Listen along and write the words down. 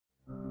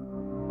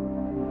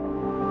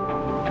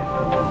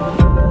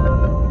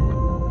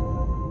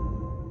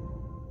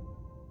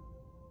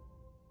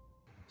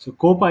So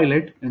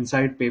Copilot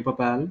inside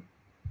Paperpal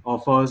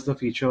offers the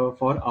feature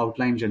for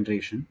outline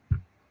generation.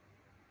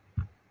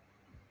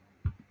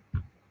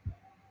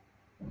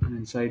 And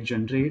inside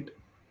generate,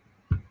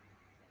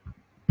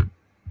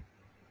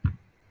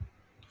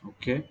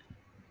 okay.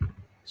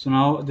 So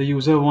now the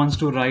user wants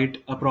to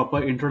write a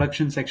proper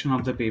introduction section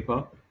of the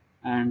paper,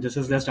 and this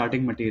is their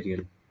starting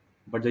material.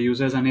 But the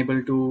user is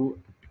unable to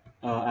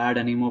add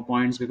any more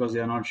points because they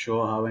are not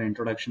sure how an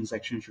introduction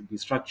section should be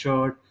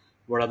structured,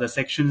 what are the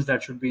sections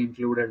that should be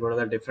included, what are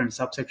the different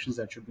subsections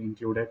that should be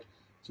included.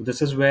 So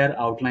this is where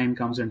outline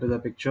comes into the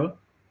picture.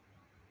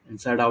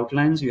 Inside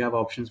outlines, you have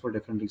options for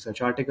different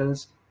research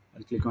articles.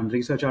 I'll click on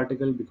research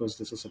article because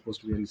this is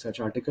supposed to be a research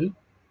article.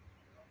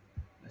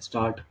 I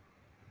start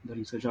the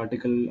research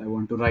article. I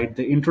want to write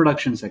the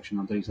introduction section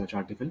of the research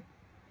article.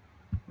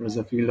 What is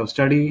the field of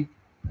study?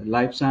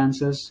 Life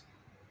sciences.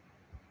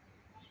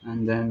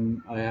 And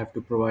then I have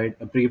to provide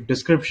a brief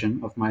description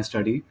of my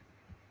study.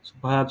 So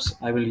perhaps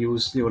I will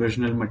use the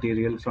original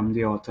material from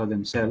the author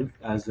themselves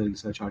as the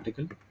research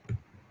article.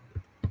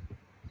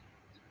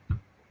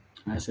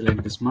 I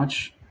select this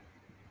much.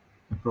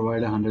 I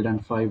provide a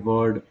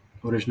 105-word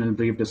original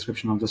brief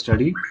description of the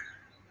study.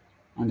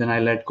 And then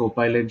I let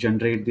Copilot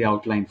generate the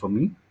outline for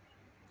me.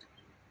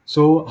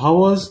 So how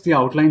was the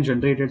outline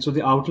generated? So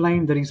the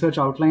research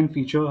outline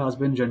feature has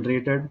been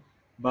generated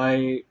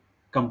by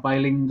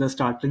compiling the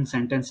starting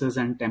sentences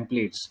and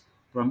templates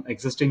from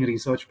existing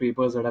research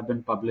papers that have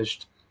been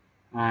published.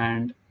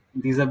 And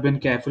these have been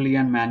carefully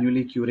and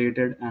manually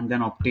curated and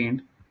then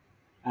obtained.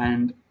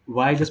 And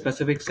why the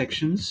specific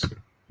sections?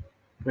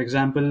 For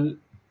example,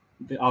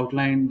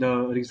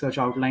 the research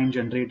outline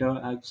generator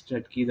has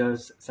set key the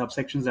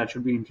subsections that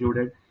should be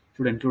included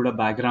should include a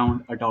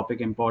background, a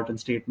topic important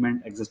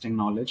statement, existing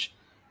knowledge.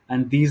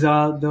 And this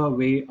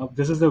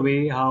is the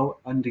way how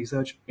a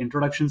research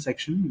introduction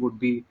section would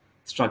be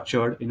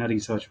structured in a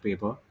research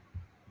paper.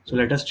 So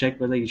let us check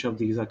whether each of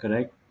these are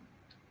correct.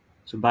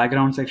 So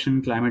background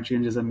section, climate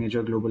change is a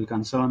major global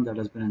concern that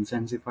has been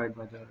intensified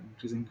by the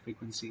increasing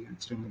frequency and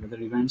extreme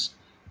weather events.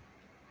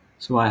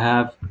 So I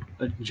have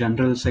a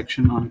general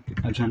statement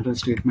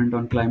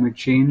on climate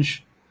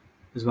change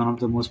is one of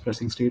the most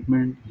pressing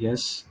statement.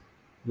 Yes,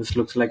 this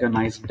looks like a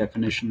nice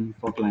definition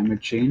for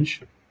climate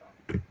change.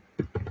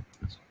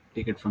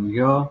 Take it from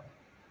here.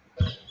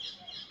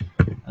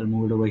 I'll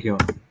move it over here.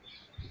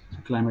 So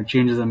climate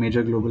change is a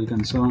major global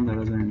concern that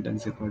has been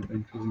intensified by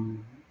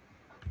increasing.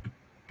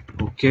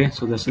 Okay,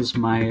 so this is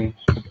my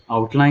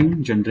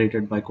outline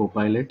generated by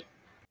Copilot.